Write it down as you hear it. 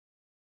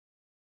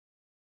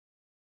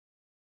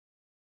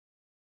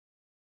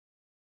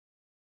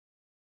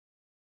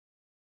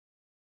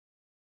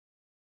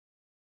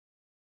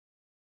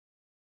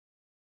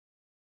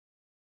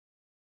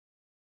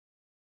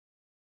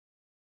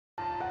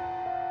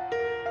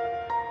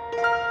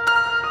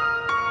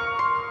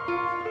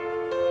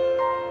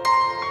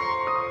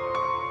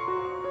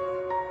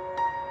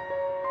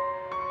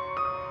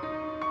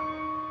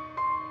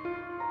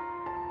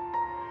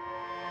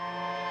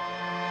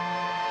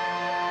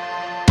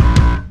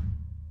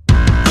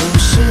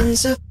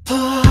seconds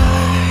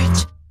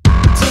apart,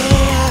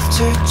 day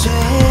after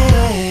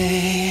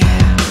day,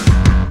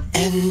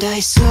 and I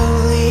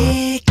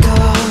slowly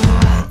go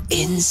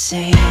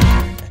insane.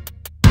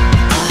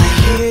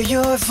 I hear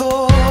your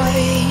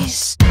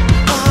voice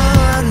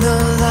on the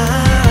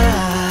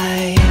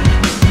line,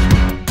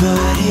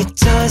 but it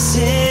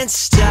doesn't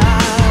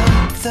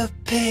stop the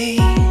pain.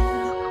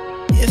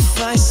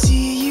 If I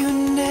see you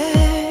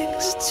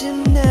next to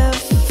never,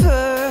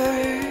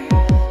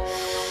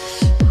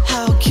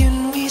 how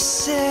can we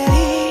say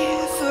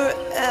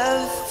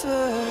forever?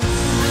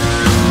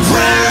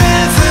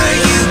 Wherever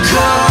you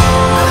go,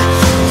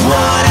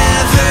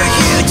 whatever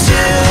you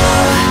do,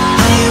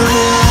 I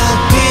will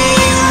be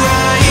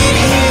right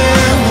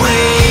here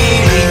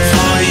waiting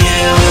for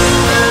you.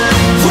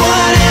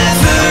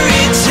 Whatever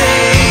it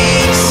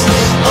takes,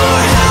 or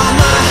how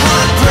my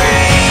heart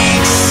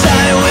breaks,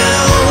 I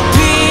will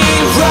be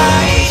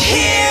right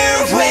here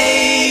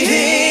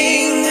waiting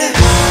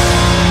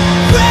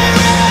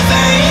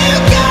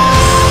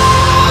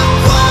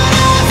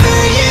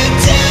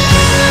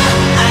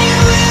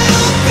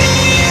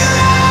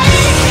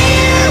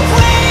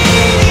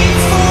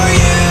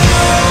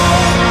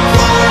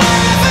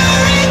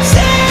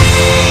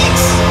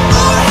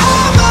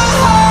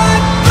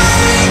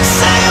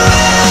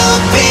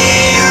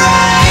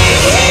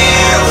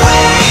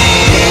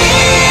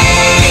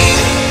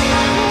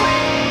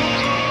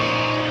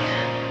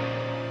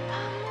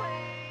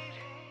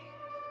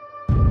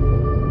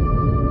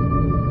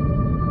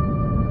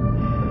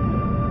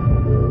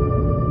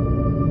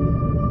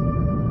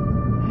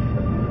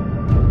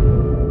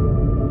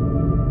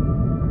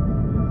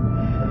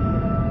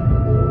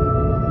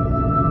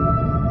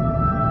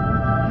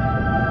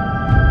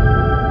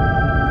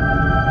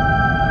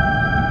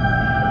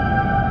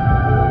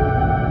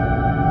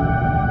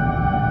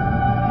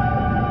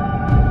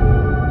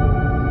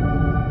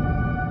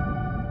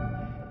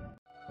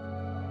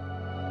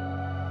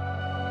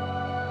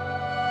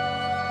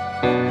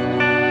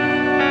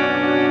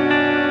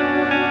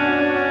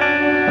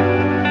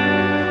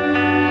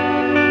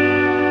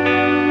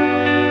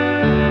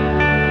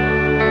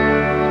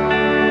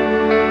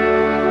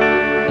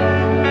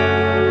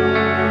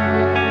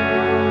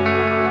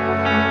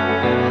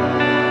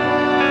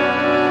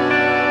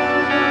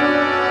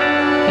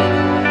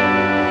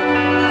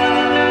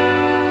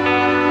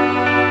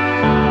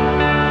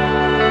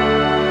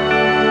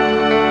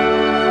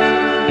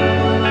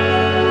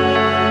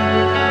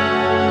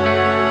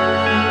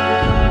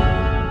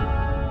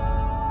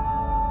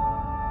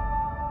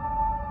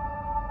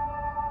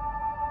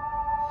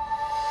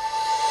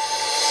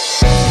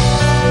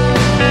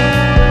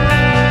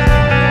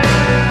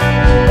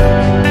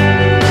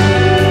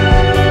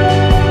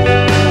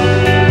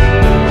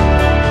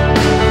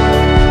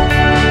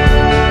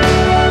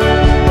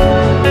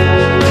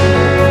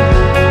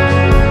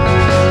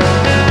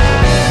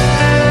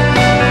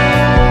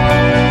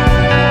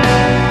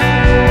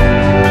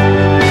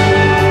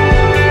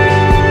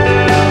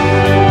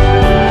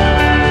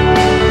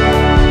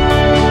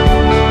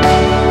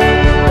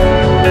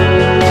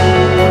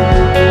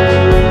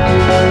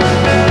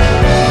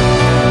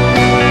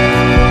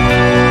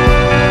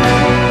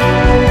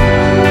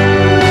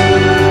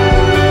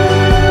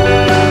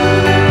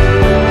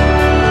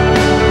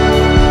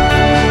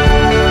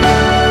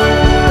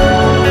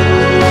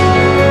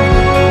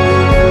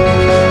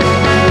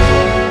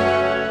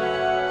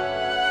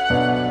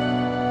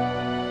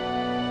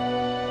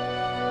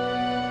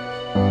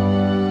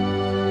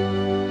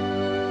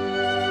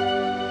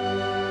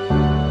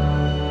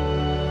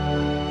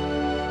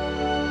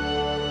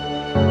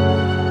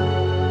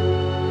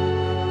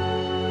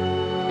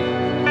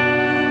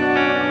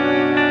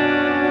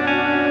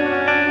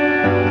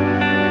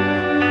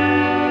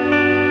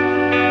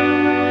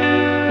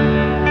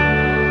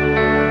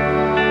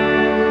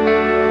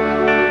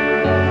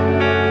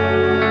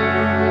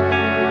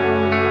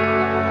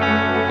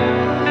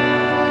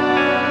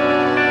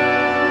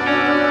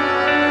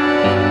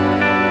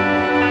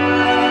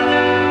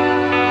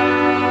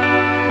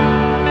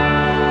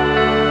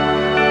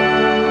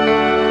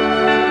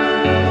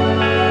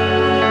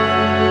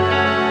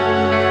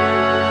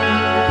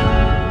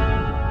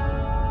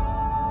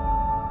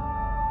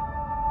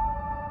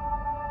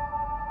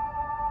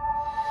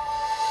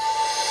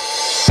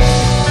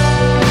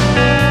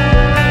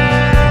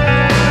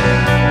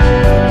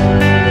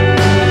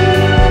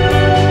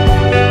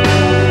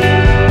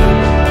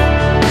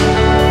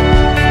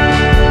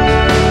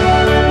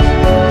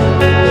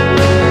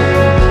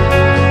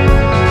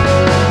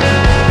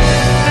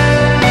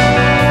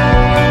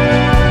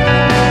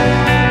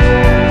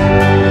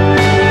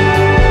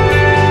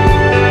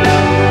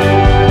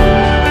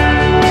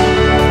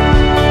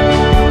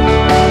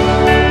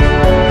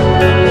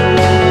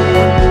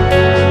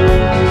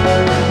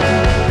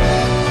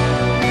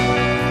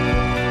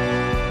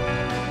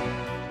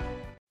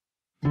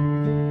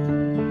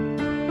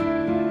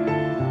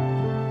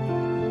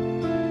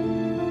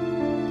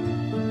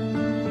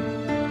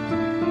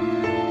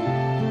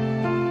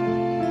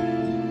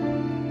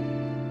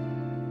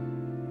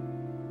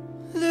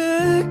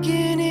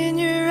looking in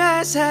your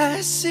eyes,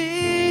 I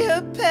see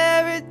a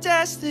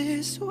paradise.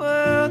 This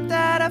world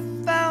that I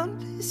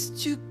found is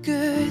too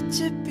good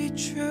to be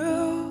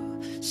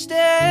true.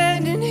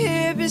 Standing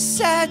here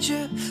beside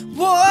you,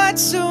 want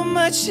so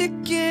much to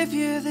give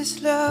you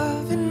this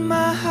love in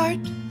my heart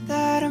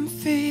that I'm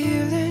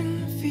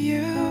feeling for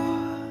you.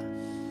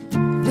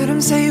 Let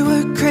them say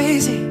we're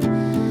crazy,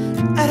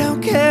 I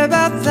don't care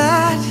about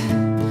that.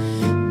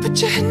 Put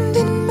your hand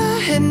in my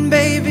hand,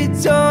 baby,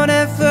 don't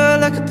ever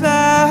look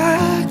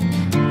back.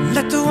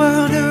 Let the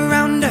world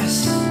around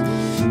us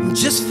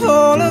just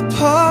fall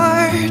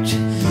apart.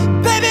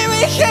 Baby,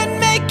 we can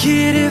make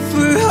it if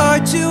we're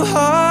hard to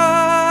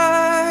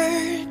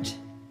heart.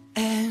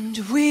 And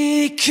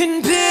we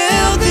can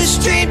build this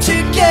dream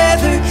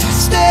together,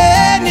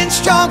 standing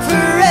strong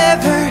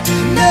forever.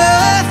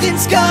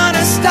 Nothing's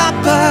gonna stop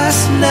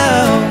us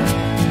now.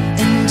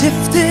 And if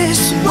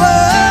this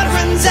world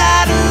runs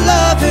out of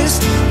lovers,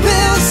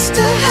 we'll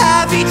still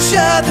have each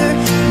other.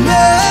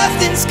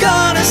 Nothing's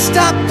gonna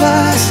stop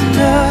us,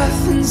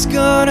 nothing's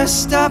gonna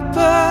stop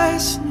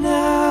us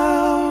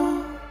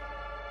now.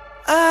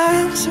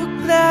 I'm so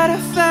glad I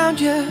found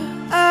you,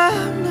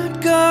 I'm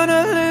not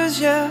gonna lose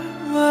you.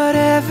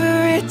 Whatever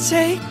it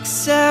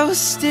takes, I will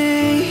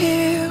stay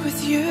here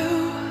with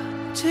you.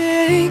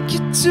 Take you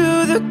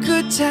to the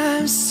good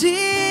times,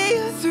 see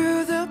you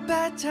through the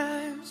bad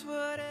times,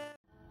 whatever.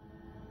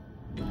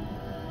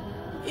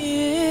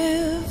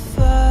 If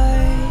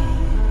I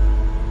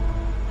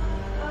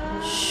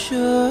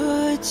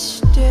should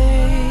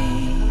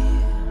stay,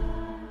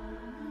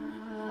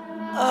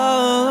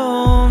 I'll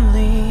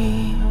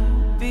only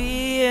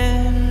be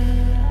in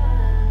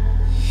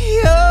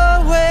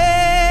your way.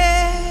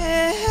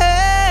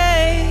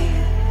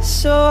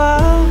 So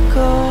I'll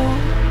go,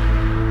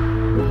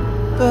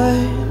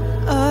 but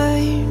I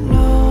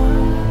know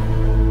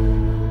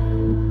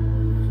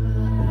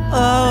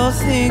I'll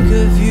think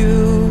of you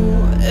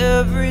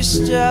every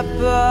step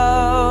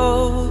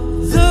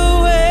of the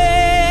way.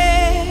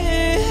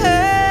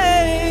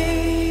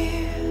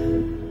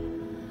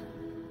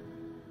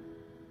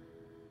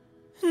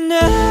 And I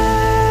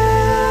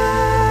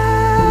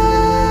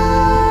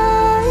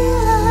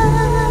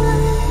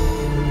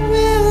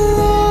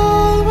will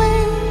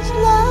always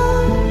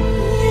love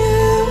you.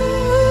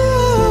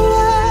 I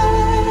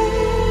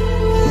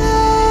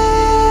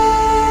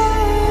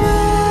will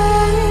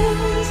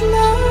always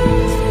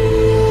love you.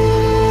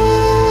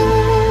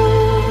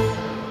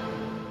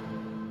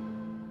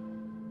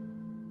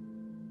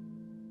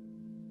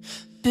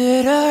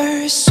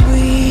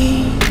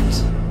 Bittersweet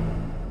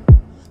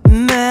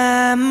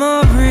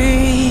memories,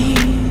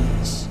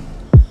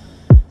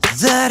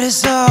 that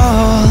is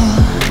all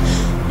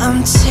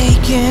I'm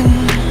taking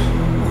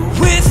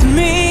with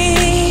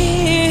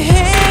me.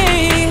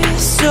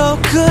 So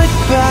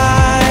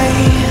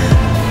goodbye,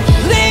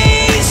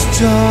 please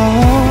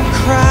don't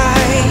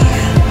cry.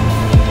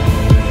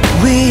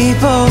 We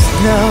both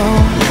know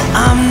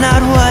I'm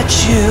not what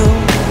you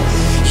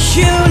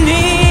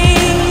need.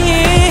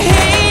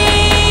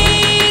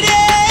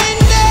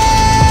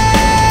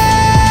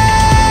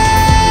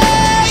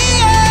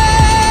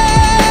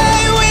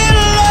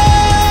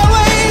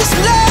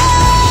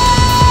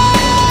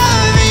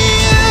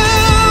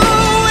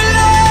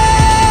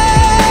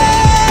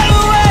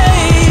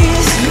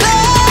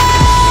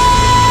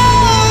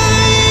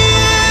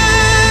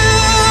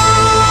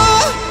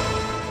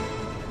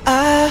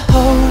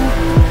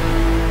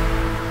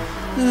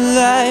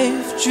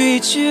 Life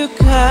treats you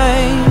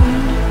kind,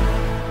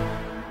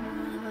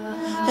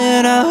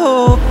 and I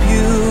hope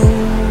you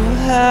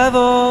have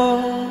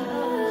all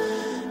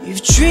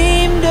you've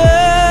dreamed of.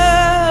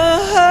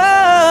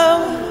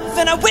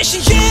 And I wish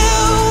you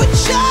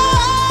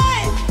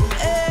joy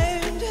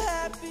and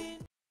happiness.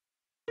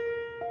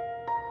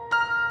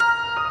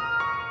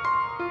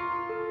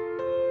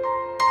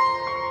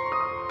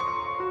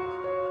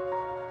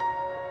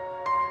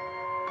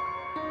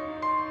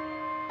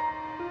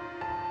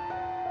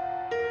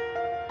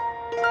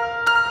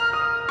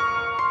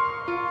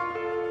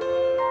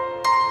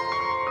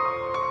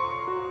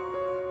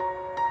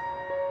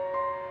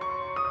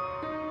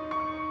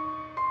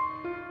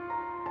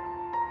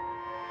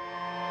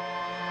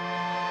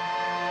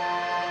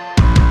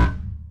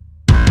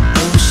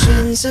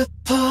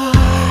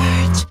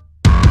 Apart,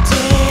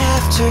 day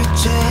after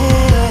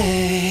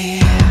day,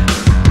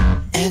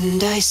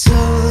 and I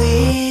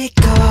slowly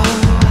go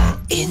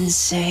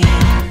insane.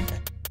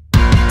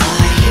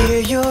 I hear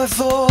your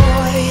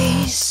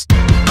voice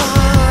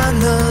on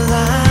the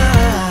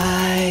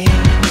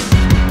line,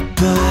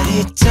 but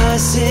it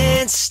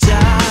doesn't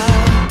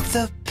stop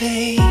the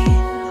pain.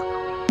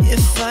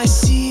 If I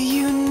see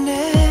you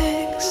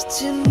next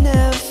to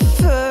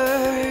never,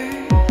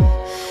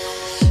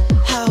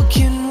 how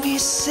can we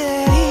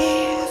say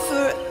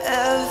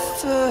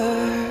forever?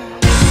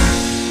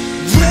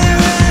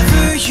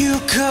 Wherever you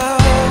go,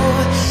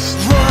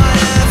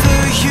 whatever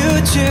you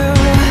do,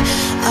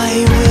 I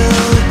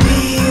will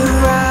be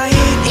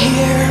right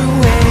here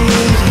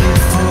waiting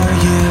for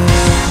you.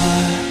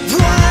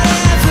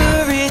 Whatever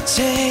it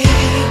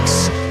takes,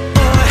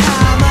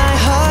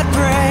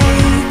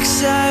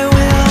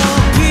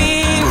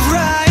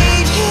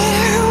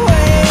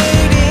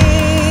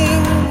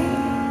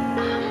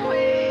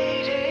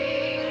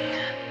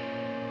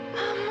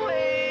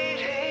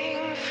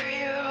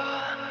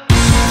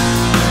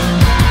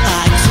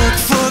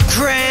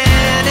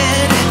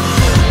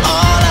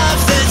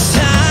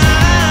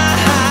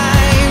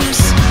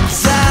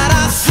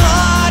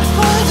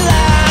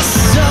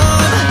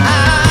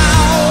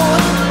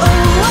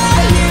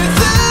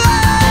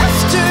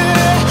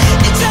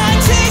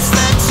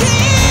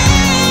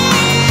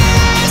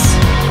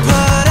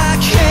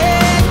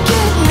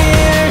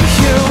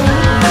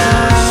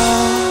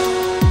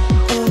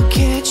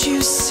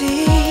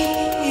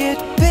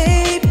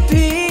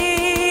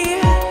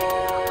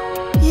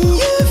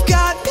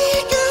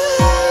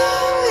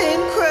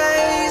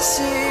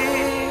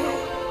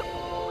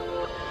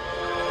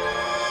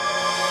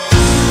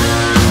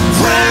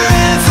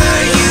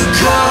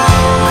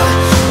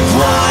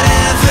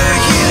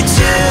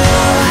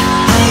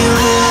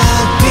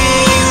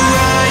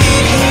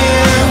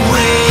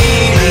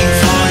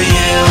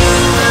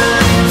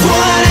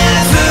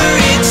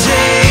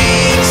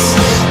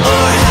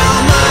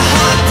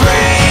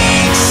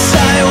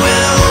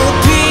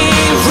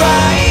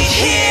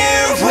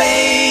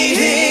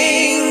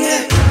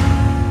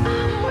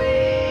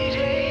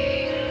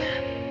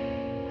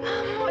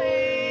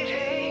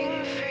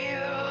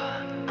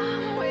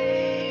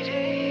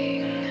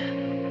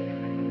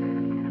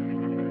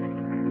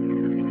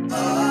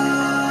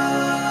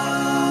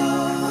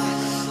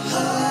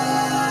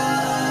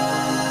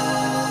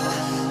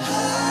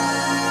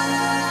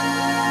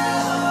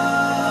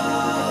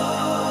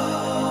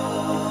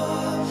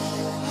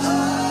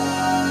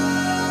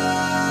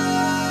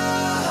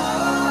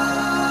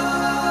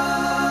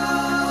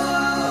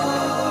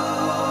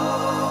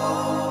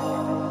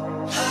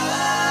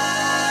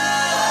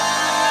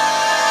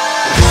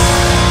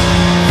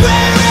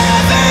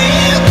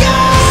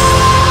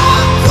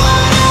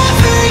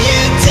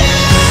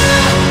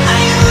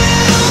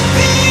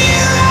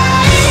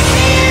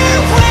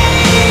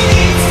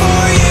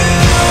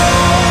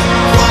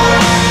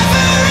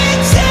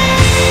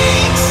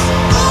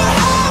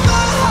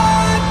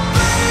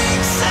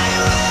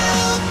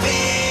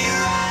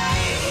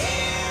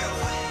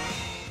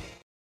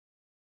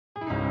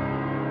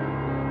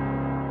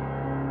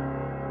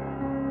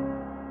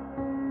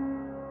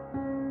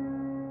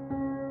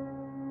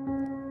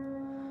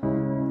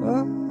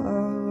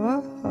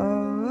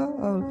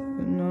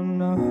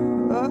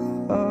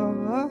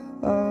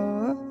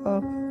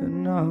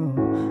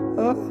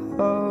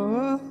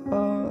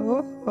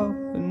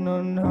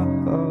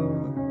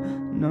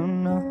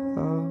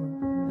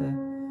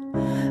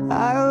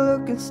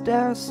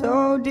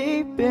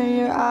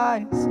 your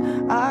eyes.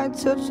 I'm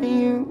touching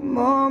you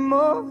more and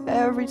more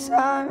every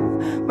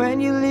time. When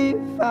you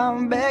leave,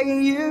 I'm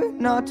begging you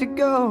not to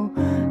go.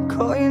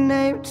 Call your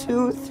name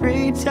 2 or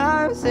 3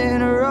 times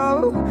in a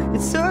row.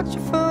 It's such a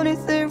funny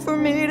thing for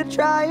me to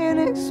try and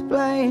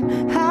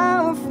explain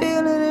how I'm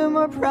feeling, and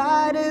my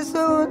pride is the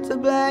one to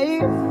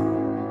blame.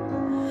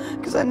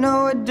 'Cause I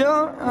know I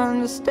don't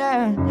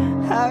understand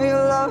how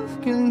your love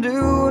can do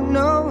what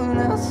no one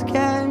else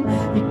can.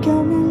 You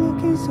got me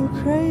looking so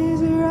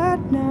crazy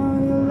right now.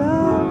 Your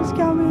love's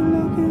got me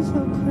looking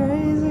so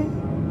crazy.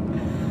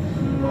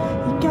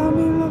 You got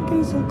me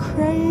looking so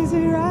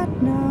crazy right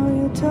now.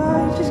 Your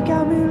touch just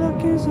got me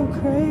looking so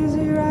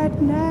crazy right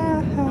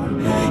now.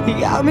 You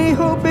got me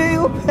hoping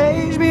you'll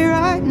page me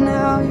right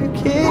now. Your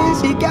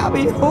kiss, you got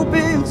me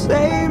hoping you'll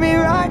save me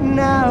right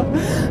now.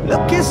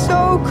 Looking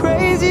so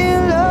crazy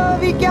in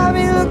love. You got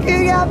me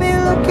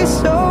looking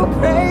so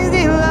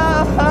crazy in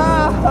love.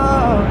 Oh,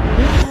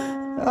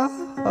 oh,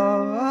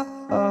 oh,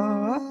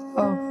 oh,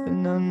 oh,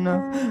 no, no,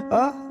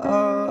 oh,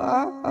 oh,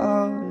 oh,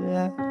 oh,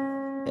 yeah,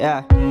 yeah.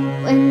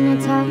 When I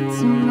talk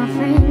to my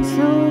friends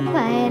so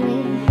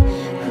quietly,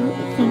 who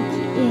do you think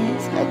he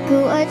is? Look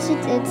at what you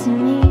did to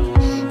me.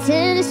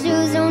 Tennis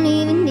shoes, don't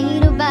even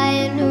need to buy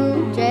a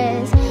new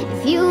dress.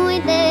 If you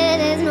ain't there,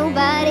 there's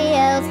nobody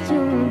else to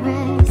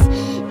impress.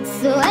 It's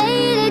the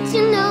way that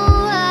you know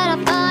what I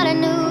thought I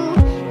knew.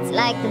 It's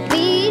like the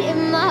beat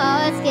in my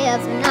heart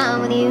skips when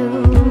I'm with you.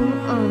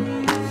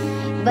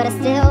 But I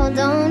still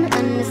don't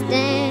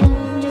understand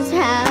just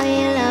how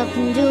your love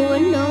can do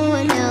what no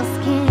one else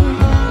can.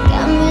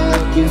 Got me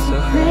looking so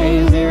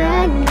crazy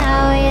right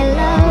now. Your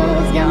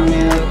love's got me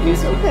looking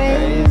so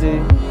crazy.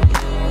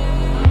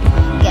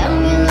 Got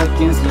me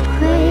looking so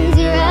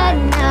crazy right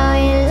now.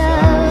 Your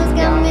love's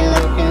got me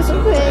looking so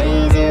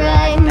crazy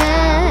right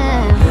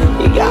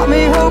now. You got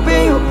me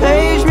hoping you'll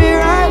page me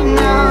right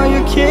now.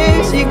 Your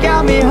kiss, you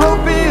got me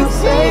hoping you'll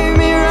save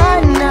me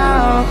right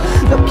now.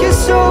 Looking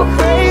so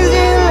crazy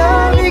in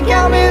love. You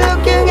got me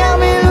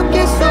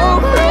looking so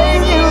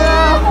crazy in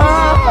love.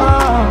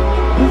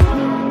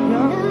 You're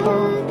on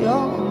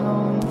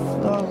the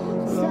floor,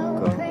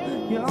 loco.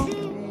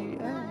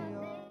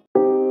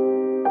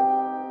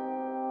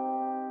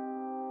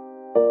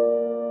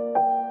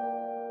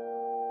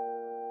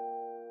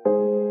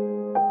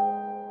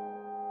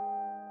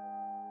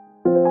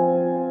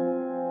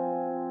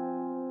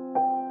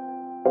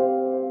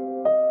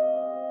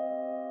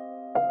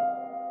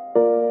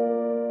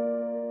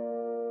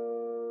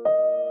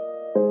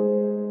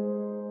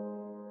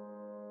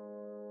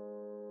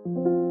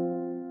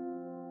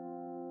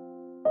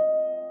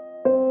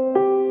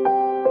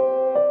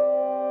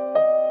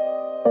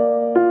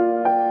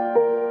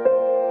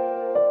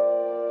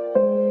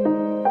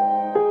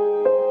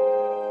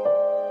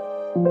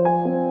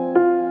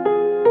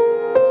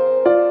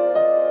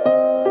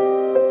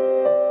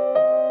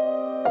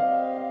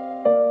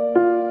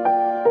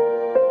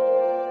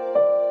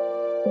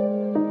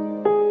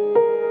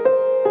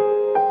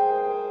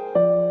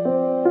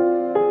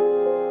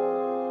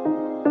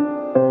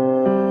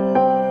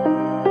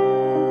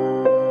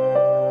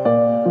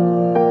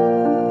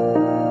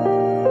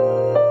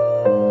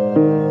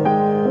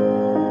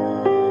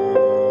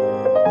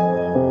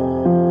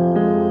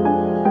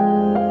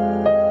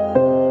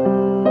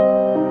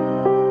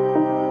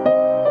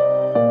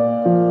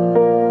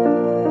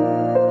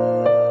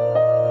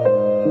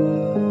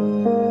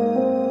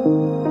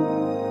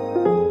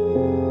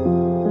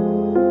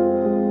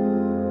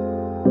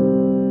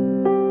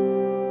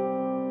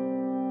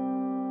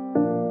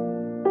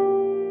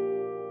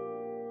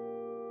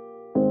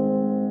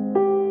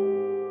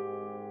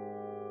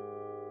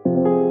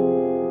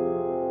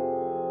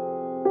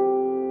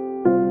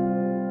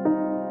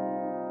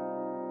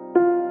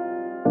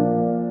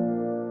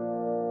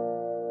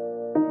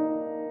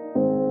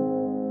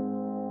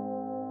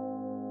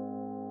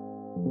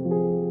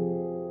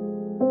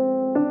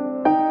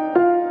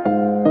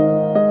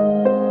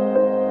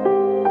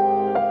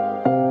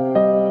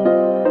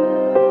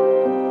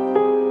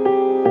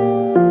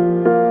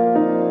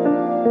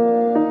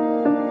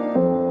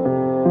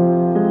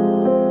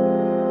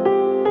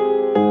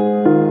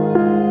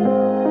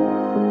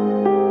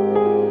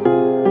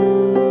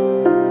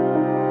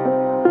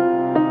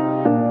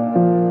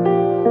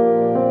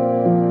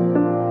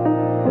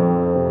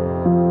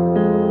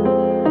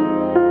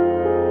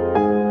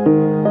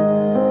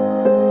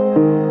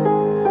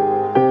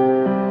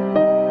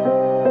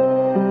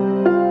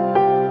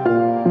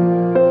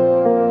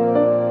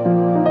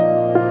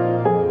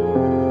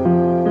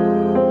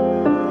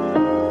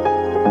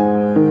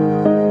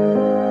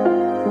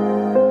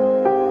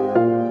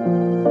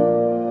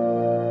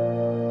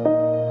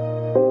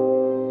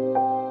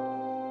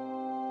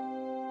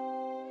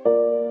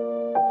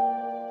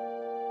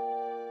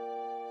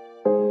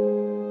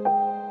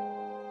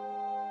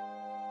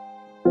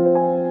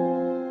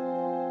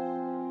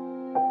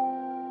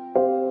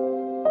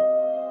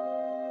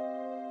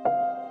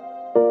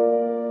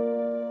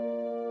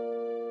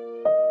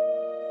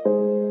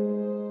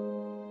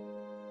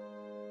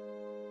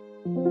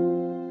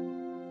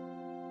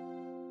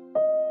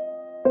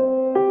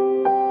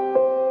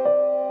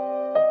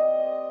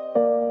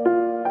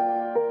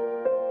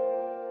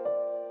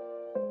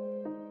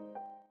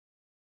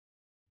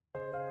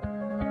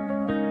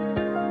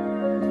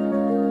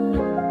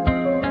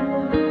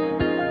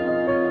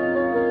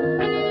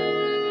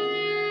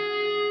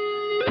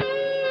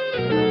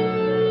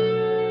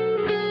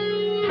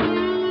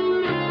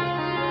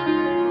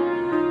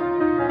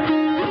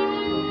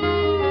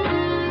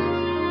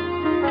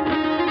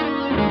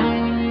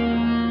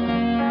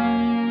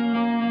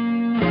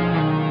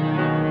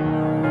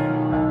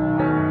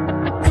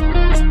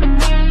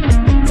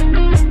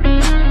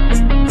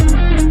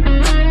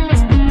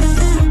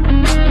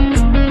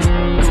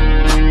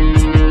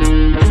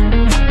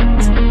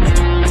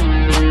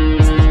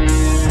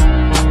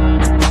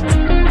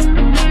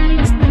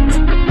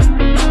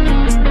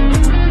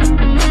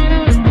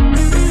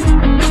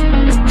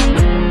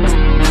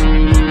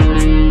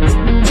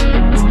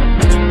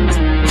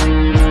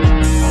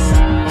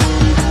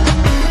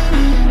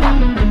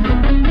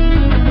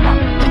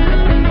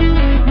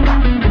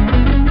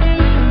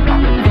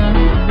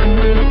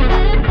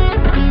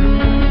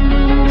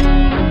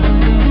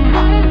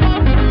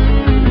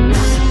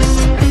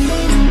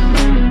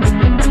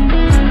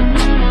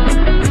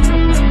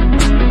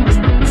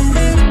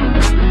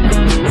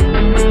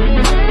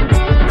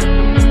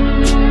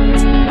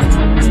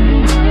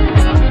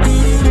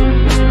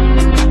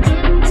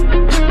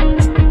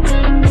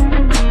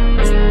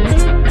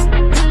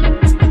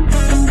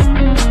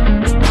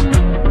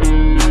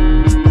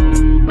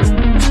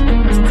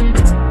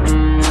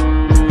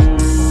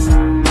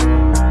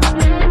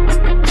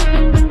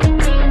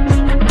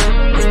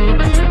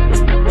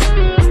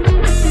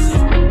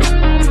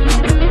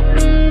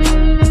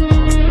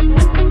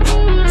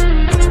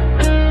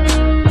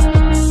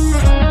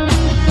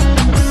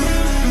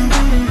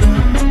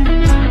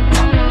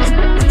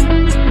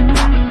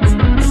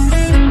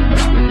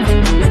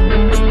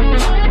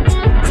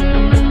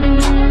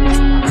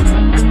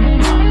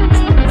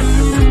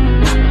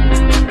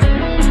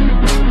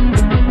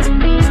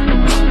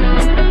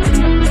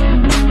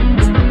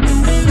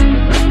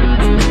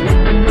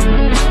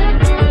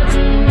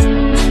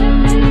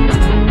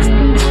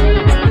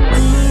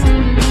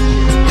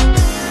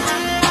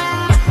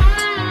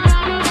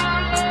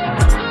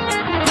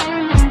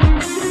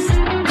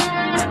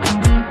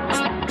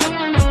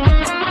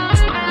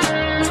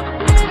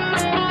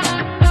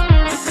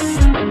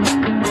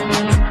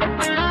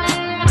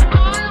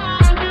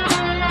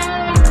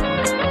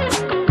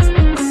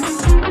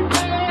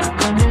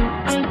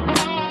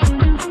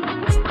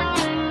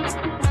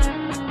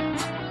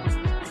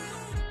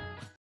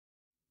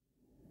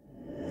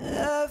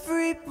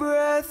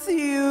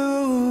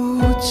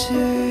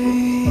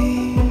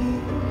 take,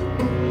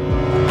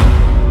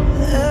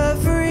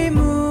 every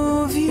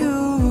move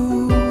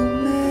you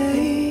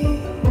make,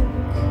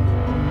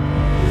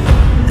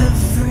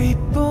 every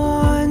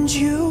bond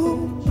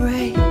you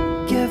break,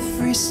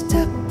 every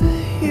step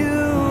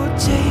you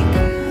take,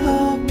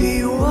 I'll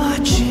be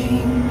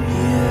watching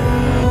you.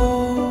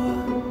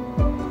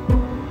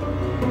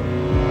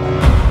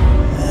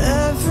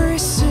 Every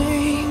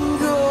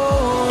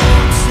single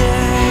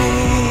day,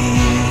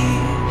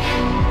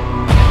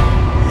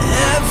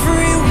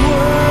 every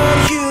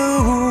word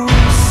you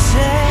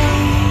say,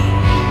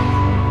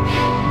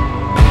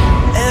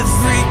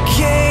 every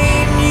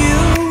game you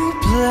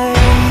play,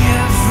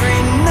 every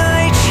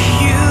night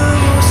you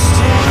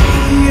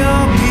stay,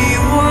 I'll be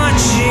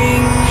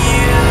watching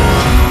you.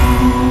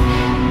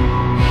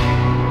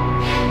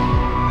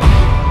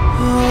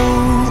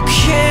 Oh,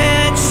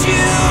 can't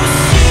you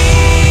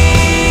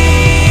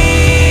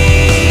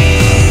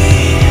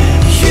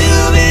you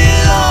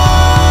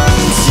belong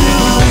to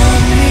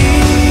me?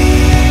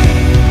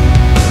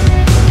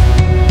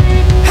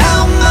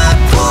 How my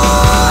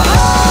poor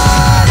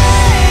heart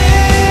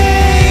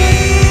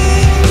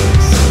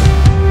aches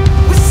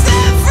with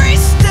every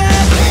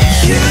step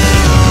you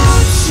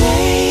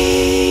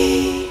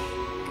take,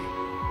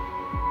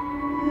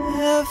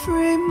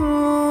 every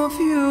move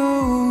you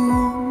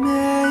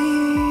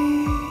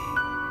make,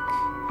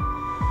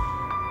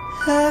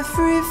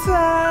 every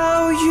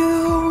vow you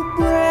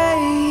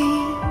break,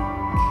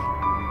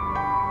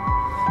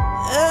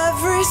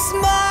 every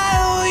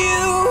smile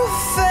you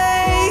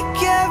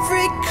fake,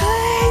 every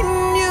claim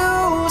you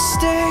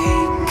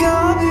stake,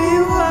 I'll be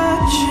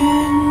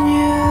watching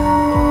you.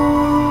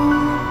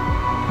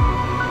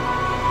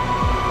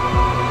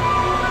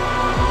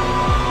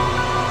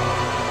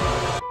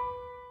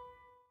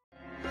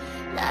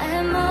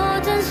 나의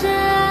모든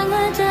사랑을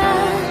다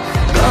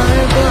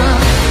걸고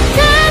다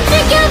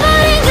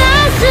지켜버린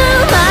가슴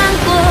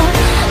안고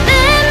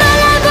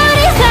메말라버린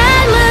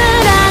삶을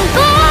안고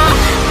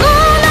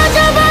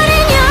무너져버린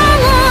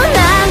영혼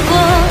안고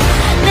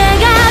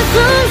내가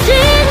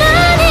숨쉬는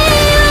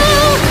이유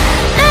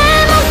내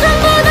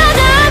목숨보다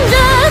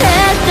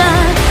간절했던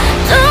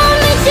좀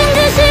미친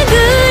듯이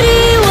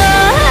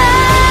그리워한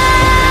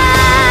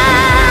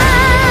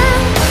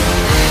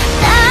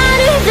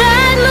나를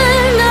닮은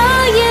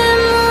너의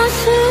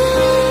모습.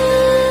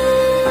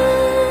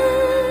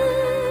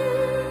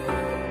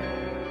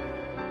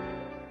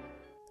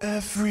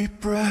 Every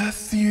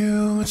breath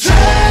you take,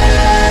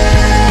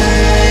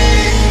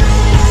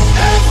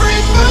 every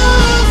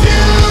move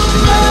you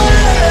make,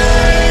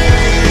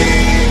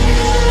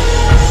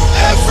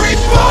 every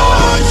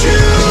bond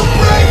you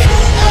break,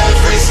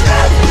 every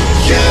step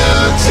you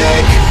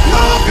take,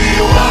 I'll be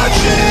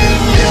watching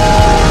you.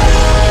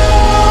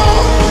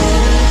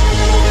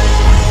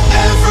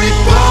 Every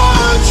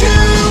bond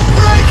you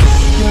break,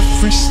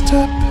 every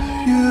step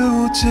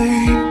you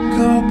take,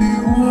 I'll be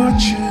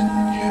watching